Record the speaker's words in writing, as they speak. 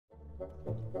Hi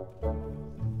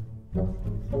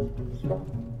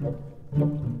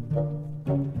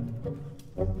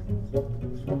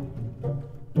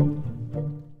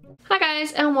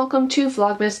guys, and welcome to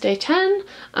Vlogmas Day 10,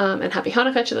 and happy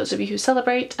Hanukkah to those of you who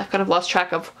celebrate. I've kind of lost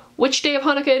track of which day of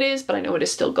Hanukkah it is, but I know it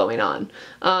is still going on.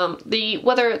 The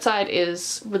weather outside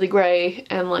is really grey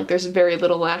and like there's very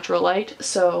little natural light,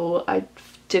 so I've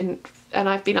been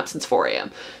up since 4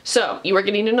 a.m. So you are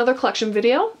getting another collection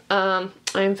video.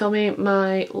 I am filming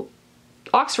my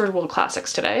Oxford World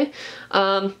Classics today.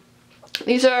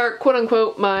 These are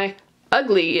quote-unquote my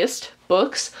ugliest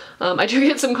books. I do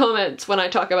get some comments when I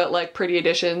talk about like pretty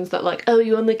editions that like, oh,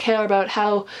 you only care about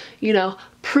how, you know,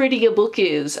 pretty a book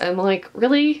is. And like,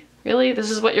 really? Really? This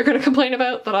is what you're gonna complain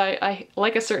about? That I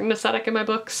like a certain aesthetic in my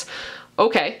books?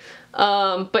 Okay.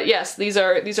 But yes, these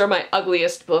are my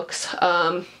ugliest books.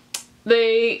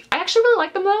 I actually really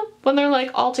like them though, when they're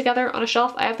like all together on a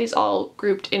shelf. I have these all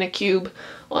grouped in a cube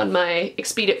on my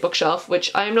Expedit bookshelf, which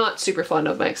I'm not super fond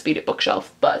of my Expedit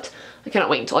bookshelf, but I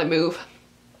cannot wait until I move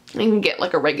and can get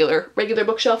like a regular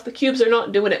bookshelf. The cubes are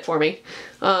not doing it for me.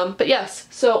 But yes,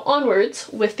 so onwards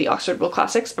with the Oxford World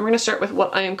Classics, I'm going to start with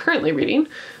what I am currently reading,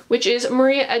 which is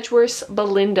Maria Edgeworth's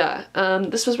Belinda.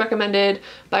 This was recommended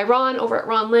by Ron over at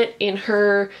Ron Lit in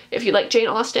her If You Like Jane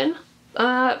Austen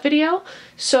video.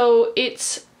 So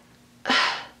it's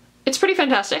pretty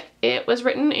fantastic. It was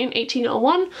written in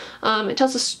 1801. It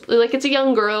tells us like it's a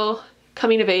young girl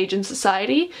coming of age in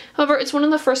society. However, it's one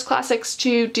of the first classics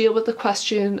to deal with the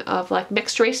question of like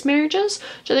mixed race marriages,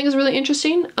 which I think is really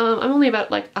interesting. I'm only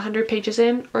about like 100 pages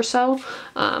in or so,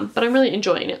 but I'm really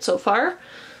enjoying it so far.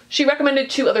 She recommended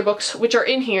 2 other books which are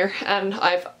in here and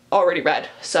I've already read,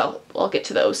 so I'll get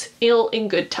to those in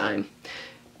good time.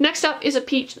 Next up is a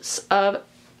piece of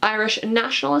Irish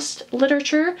nationalist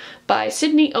literature by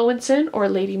Sydney Owenson, or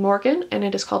Lady Morgan, and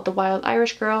it is called The Wild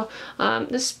Irish Girl.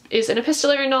 This is an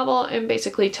epistolary novel and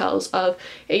basically tells of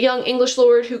a young English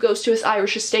lord who goes to his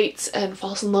Irish estates and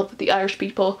falls in love with the Irish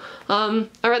people. I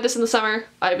read this in the summer.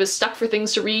 I was stuck for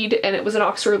things to read and it was an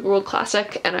Oxford World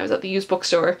Classic and I was at the used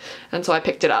bookstore and so I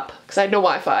picked it up because I had no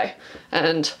Wi-Fi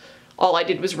and all I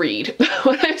did was read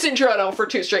when I was in Toronto for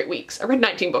 2 straight weeks. I read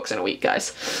 19 books in a week,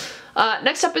 guys.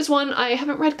 Next up is one I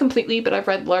haven't read completely, but I've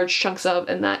read large chunks of,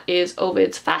 and that is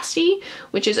Ovid's Fasti,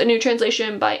 which is a new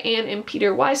translation by Anne and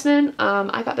Peter Wiseman.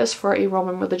 I got this for a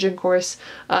Roman religion course.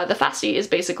 The Fasti is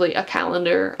basically a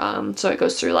calendar, so it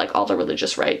goes through like all the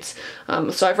religious rites.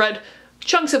 So I've read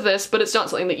chunks of this, but it's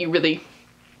not something that you really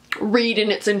read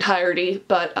in its entirety,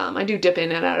 but I do dip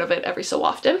in and out of it every so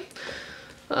often.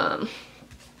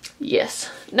 Yes.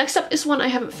 Next up is one I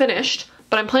haven't finished,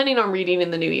 but I'm planning on reading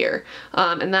in the new year,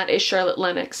 and that is Charlotte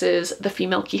Lennox's The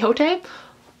Female Quixote.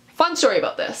 Fun story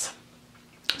about this.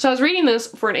 So I was reading this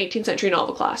for an 18th century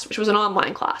novel class, which was an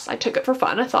online class. I took it for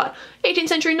fun. I thought, 18th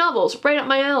century novels, right up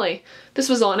my alley. This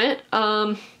was on it.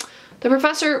 The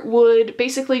professor would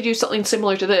basically do something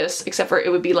similar to this, except for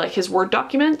it would be like his Word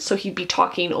document, so he'd be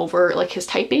talking over like his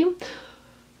typing.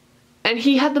 And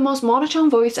he had the most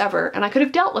monotone voice ever, and I could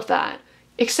have dealt with that.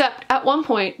 Except at one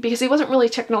point, because he wasn't really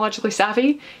technologically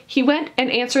savvy, he went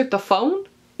and answered the phone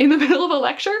in the middle of a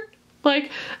lecture. And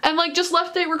just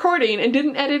left it recording and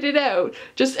didn't edit it out.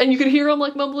 And you could hear him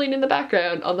like mumbling in the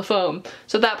background on the phone.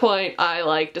 So at that point, I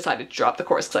like decided to drop the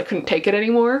course because I couldn't take it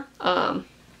anymore.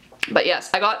 But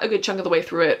yes, I got a good chunk of the way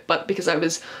through it, but because I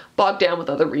was bogged down with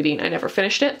other reading, I never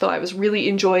finished it, though I was really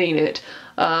enjoying it.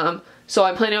 So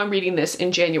I'm planning on reading this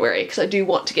in January because I do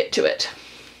want to get to it.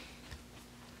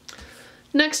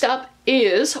 Next up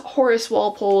is Horace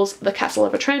Walpole's The Castle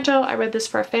of Otranto. I read this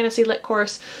for a fantasy lit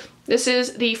course. This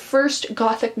is the first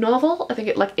Gothic novel. I think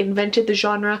it like invented the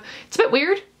genre. It's a bit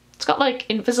weird. It's got like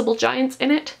invisible giants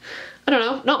in it. I don't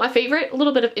know, not my favorite. A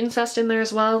little bit of incest in there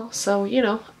as well. So, you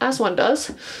know, as one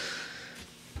does.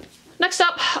 Next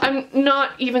up, I'm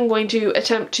not even going to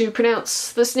attempt to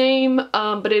pronounce this name,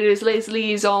 but it is Les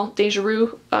Liaisons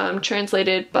Dangereuses,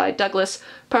 translated by Douglas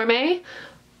Parme.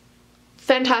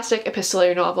 Fantastic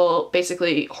epistolary novel,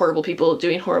 basically horrible people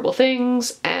doing horrible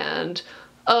things, and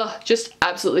just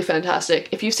absolutely fantastic.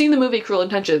 If you've seen the movie Cruel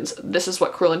Intentions, this is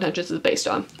what Cruel Intentions is based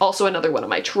on. Also another one of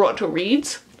my Toronto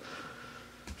reads.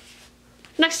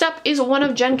 Next up is one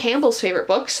of Jen Campbell's favorite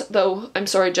books, though I'm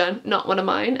sorry Jen, not one of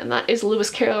mine, and that is Lewis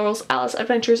Carroll's Alice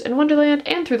Adventures in Wonderland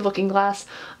and Through the Looking Glass.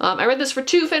 I read this for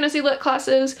 2 fantasy lit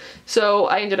classes, so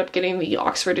I ended up getting the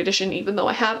Oxford edition even though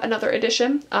I have another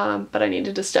edition, but I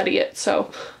needed to study it,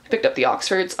 so I picked up the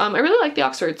Oxfords. I really like the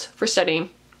Oxfords for studying.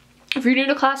 If you're new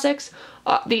to classics,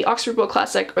 the Oxford World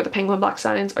Classic or the Penguin Black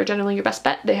Signs are generally your best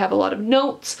bet. They have a lot of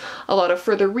notes, a lot of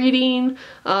further reading,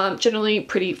 generally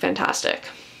pretty fantastic.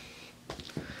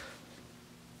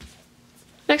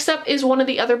 Next up is one of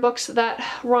the other books that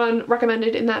Ron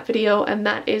recommended in that video, and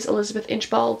that is Elizabeth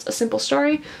Inchbald's A Simple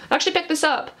Story. I actually picked this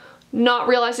up not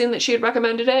realizing that she had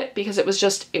recommended it because it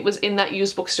was in that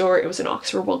used bookstore. It was an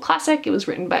Oxford World Classic. It was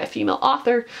written by a female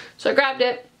author, so I grabbed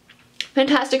it.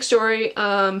 Fantastic story.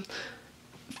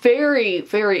 Very,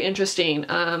 very interesting.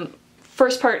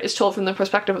 First part is told from the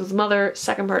perspective of the mother.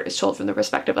 Second part is told from the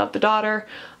perspective of the daughter.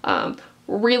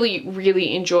 Really,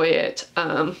 really enjoy it.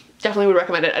 Definitely would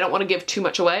recommend it. I don't want to give too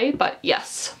much away, but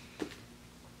yes.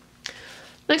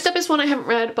 Next up is one I haven't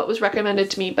read but was recommended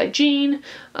to me by Jean,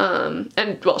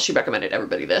 and well, she recommended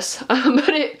everybody this, but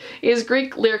it is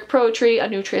Greek Lyric Poetry, a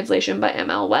new translation by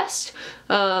M.L. West.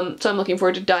 So I'm looking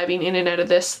forward to diving in and out of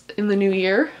this in the new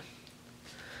year.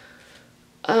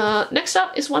 Next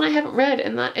up is one I haven't read,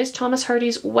 and that is Thomas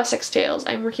Hardy's Wessex Tales.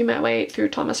 I'm working my way through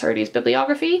Thomas Hardy's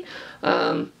bibliography.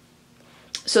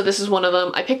 So this is one of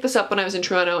them. I picked this up when I was in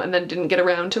Toronto and then didn't get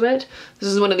around to it. This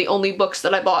is one of the only books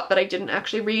that I bought that I didn't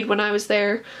actually read when I was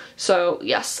there. So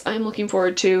yes, I'm looking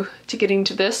forward to getting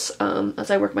to this as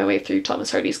I work my way through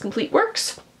Thomas Hardy's complete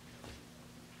works.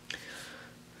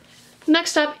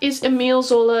 Next up is Emile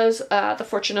Zola's The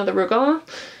Fortune of the Rougon.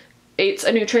 It's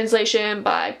a new translation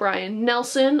by Brian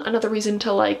Nelson. Another reason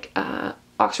to like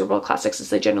Oxford World Classics is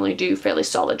they generally do fairly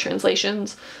solid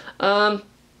translations.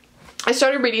 I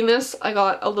started reading this, I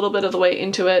got a little bit of the way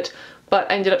into it, but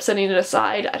I ended up setting it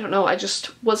aside. I don't know, I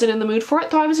just wasn't in the mood for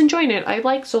it, though I was enjoying it. I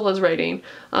like Zola's writing.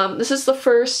 This is the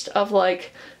first of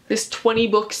like this 20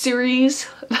 book series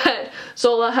that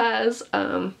Zola has.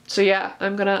 So yeah,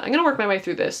 I'm gonna work my way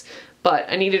through this, but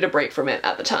I needed a break from it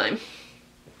at the time.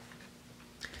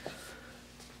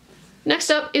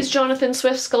 Next up is Jonathan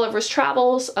Swift's Gulliver's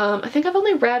Travels. I think I've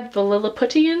only read the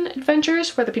Lilliputian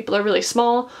Adventures, where the people are really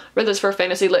small. I read this for a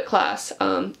fantasy lit class,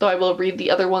 though I will read the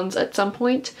other ones at some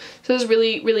point. So this is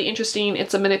really, really interesting.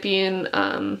 It's a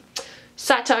Menippean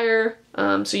satire,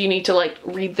 so you need to like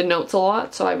read the notes a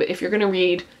lot. So if you're gonna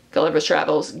read Gulliver's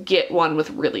Travels, get one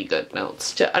with really good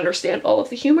notes to understand all of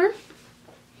the humor.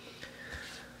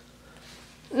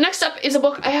 Next up is a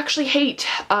book I actually hate,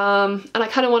 and I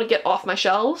kind of want to get off my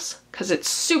shelves because it's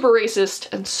super racist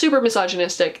and super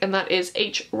misogynistic, and that is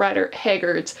H. Rider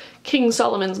Haggard's King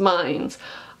Solomon's Mines.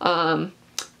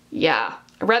 Yeah,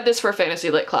 I read this for a fantasy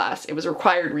lit class. It was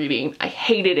required reading. I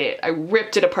hated it. I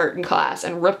ripped it apart in class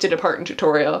and ripped it apart in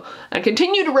tutorial, and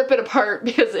continue to rip it apart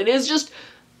because it is just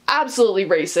absolutely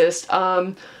racist.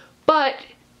 But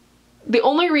the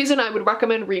only reason I would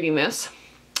recommend reading this,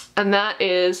 and that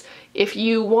is if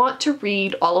you want to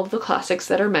read all of the classics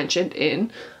that are mentioned in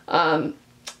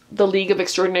The League of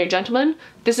Extraordinary Gentlemen,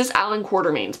 this is Alan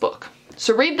Quatermain's book.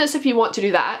 So read this if you want to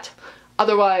do that.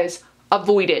 Otherwise,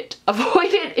 avoid it.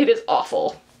 Avoid it. It is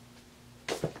awful.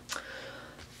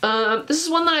 This is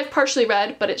one that I've partially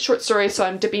read, but it's short stories, so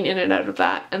I'm dipping in and out of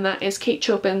that, and that is Kate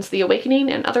Chopin's The Awakening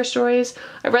and Other Stories.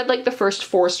 I read like the first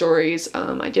 4 stories.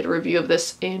 I did a review of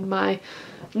this in my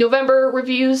November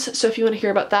reviews, so if you want to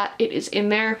hear about that, it is in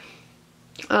there.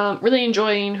 Really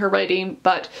enjoying her writing,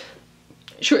 but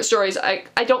short stories, I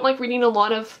don't like reading a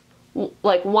lot of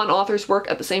like one author's work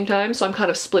at the same time, so I'm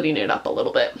kind of splitting it up a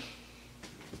little bit.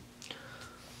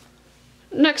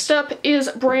 Next up is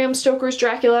Bram Stoker's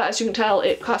Dracula. As you can tell,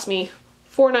 it cost me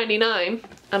 $4.99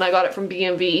 and I got it from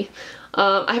BMV.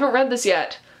 I haven't read this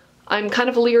yet. I'm kind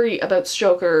of leery about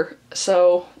Stoker,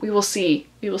 so we will see.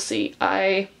 We will see.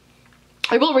 I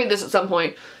will read this at some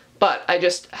point, but I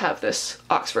just have this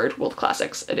Oxford World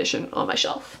Classics edition on my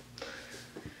shelf.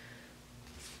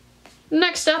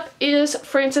 Next up is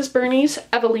Frances Burney's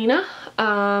Evelina.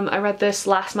 I read this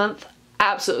last month.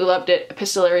 Absolutely loved it.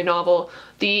 Epistolary novel.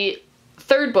 The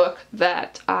third book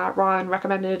that Ron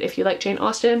recommended if you like Jane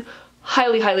Austen.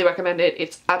 Highly, highly recommend it.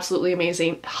 It's absolutely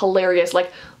amazing. Hilarious.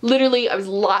 Like, literally, I was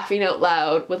laughing out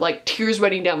loud with like tears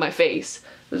running down my face.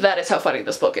 That is how funny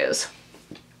this book is.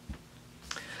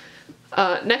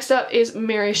 Next up is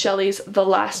Mary Shelley's The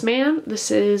Last Man.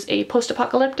 This is a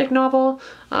post-apocalyptic novel.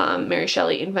 Mary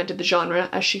Shelley invented the genre,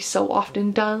 as she so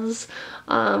often does.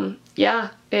 Yeah,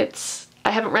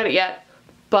 I haven't read it yet,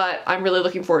 but I'm really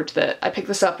looking forward to it. I picked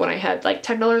this up when I had like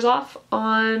 $10 off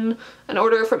on an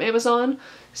order from Amazon.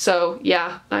 So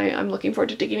yeah, I'm looking forward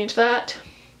to digging into that.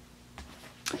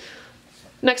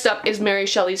 Next up is Mary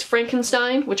Shelley's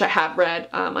Frankenstein, which I have read.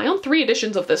 I own 3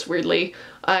 editions of this, weirdly.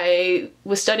 I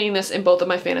was studying this in both of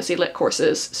my fantasy lit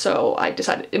courses, so I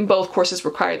decided in both courses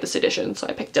required this edition, so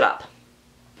I picked it up.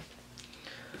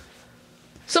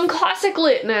 Some classic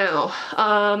lit now.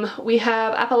 We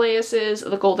have Apuleius's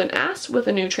The Golden Ass with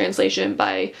a new translation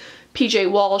by PJ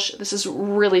Walsh. This is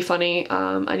really funny.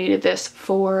 I needed this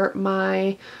for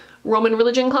my Roman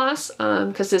religion class,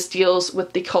 because this deals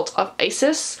with the cult of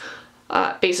Isis.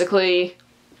 Basically,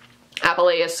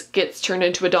 Apuleius gets turned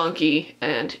into a donkey,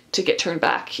 and to get turned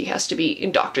back, he has to be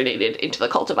indoctrinated into the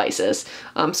cult of Isis.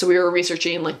 So we were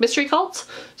researching like mystery cults,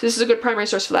 so this is a good primary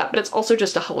source for that, but it's also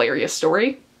just a hilarious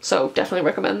story, so definitely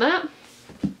recommend that.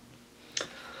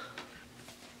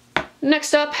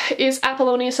 Next up is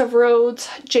Apollonius of Rhodes,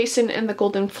 Jason and the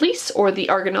Golden Fleece, or the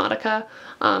Argonautica,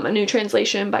 a new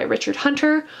translation by Richard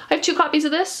Hunter. I have 2 copies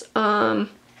of this.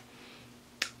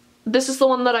 This is the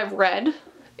one that I've read.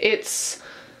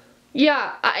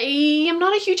 Yeah, I am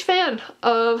not a huge fan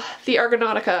of the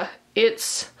Argonautica.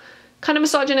 It's kind of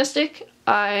misogynistic.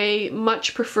 I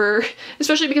much prefer,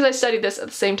 especially because I studied this at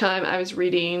the same time I was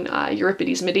reading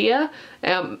Euripides' Medea.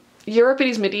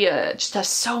 Euripides' Medea just has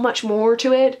so much more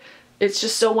to it. It's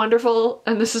just so wonderful,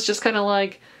 and this is just kind of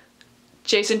like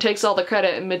Jason takes all the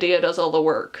credit and Medea does all the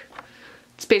work.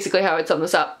 It's basically how I'd sum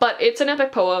this up. But it's an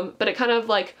epic poem, but it kind of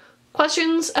like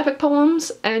questions epic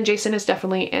poems, and Jason is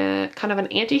definitely kind of an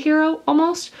anti-hero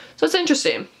almost, so it's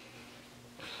interesting.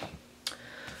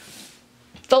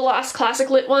 The last classic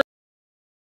lit one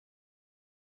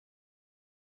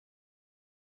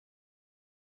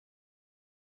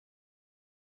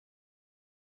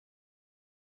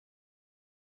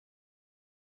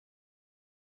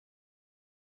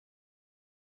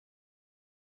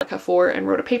for and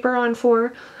wrote a paper on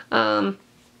for.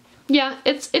 Yeah,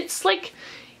 it's like,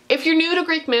 if you're new to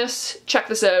Greek myths, check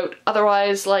this out.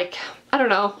 Otherwise, like, I don't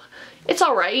know, it's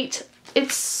alright. I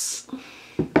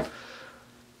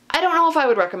don't know if I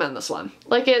would recommend this one.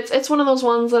 Like, it's one of those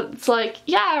ones that it's like,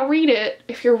 yeah, read it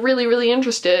if you're really, really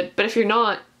interested, but if you're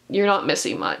not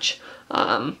missing much.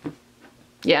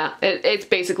 Yeah, it's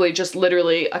basically just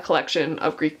literally a collection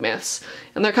of Greek myths,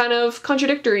 and they're kind of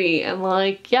contradictory, and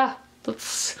like, yeah,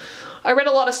 I read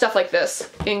a lot of stuff like this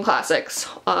in classics,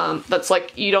 that's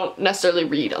like you don't necessarily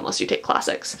read unless you take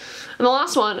classics. And the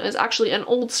last one is actually an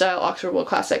old style Oxford World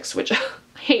Classics, which I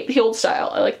hate the old style,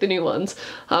 I like the new ones.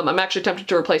 I'm actually tempted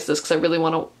to replace this because I really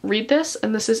want to read this,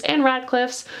 and this is Anne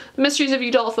Radcliffe's The Mysteries of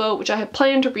Udolpho, which I had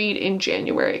planned to read in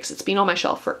January because it's been on my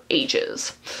shelf for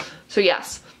ages. So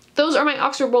yes, those are my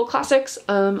Oxford World Classics.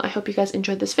 I hope you guys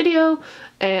enjoyed this video,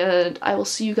 and I will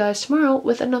see you guys tomorrow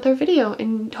with another video,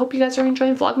 and hope you guys are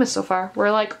enjoying Vlogmas so far.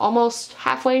 We're like almost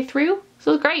halfway through,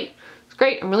 so it's great. It's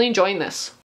great. I'm really enjoying this.